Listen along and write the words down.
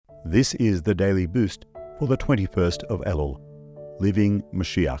This is the Daily Boost for the 21st of Elul, Living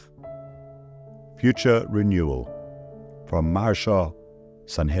Moshiach. Future Renewal. From Maharsha,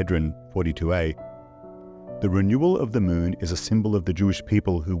 Sanhedrin 42a. The renewal of the moon is a symbol of the Jewish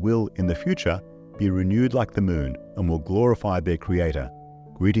people who will, in the future, be renewed like the moon and will glorify their Creator,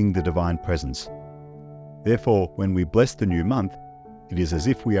 greeting the divine presence. Therefore, when we bless the new month, it is as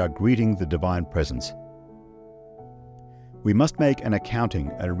if we are greeting the divine presence. We must make an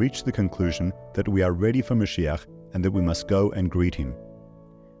accounting and reach the conclusion that we are ready for Moshiach and that we must go and greet him.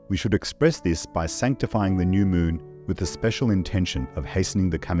 We should express this by sanctifying the new moon with the special intention of hastening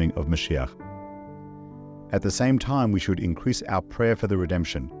the coming of Moshiach. At the same time, we should increase our prayer for the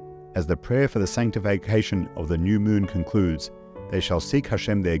redemption, as the prayer for the sanctification of the new moon concludes, "They shall seek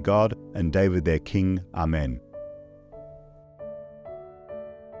Hashem their God and David their King. Amen."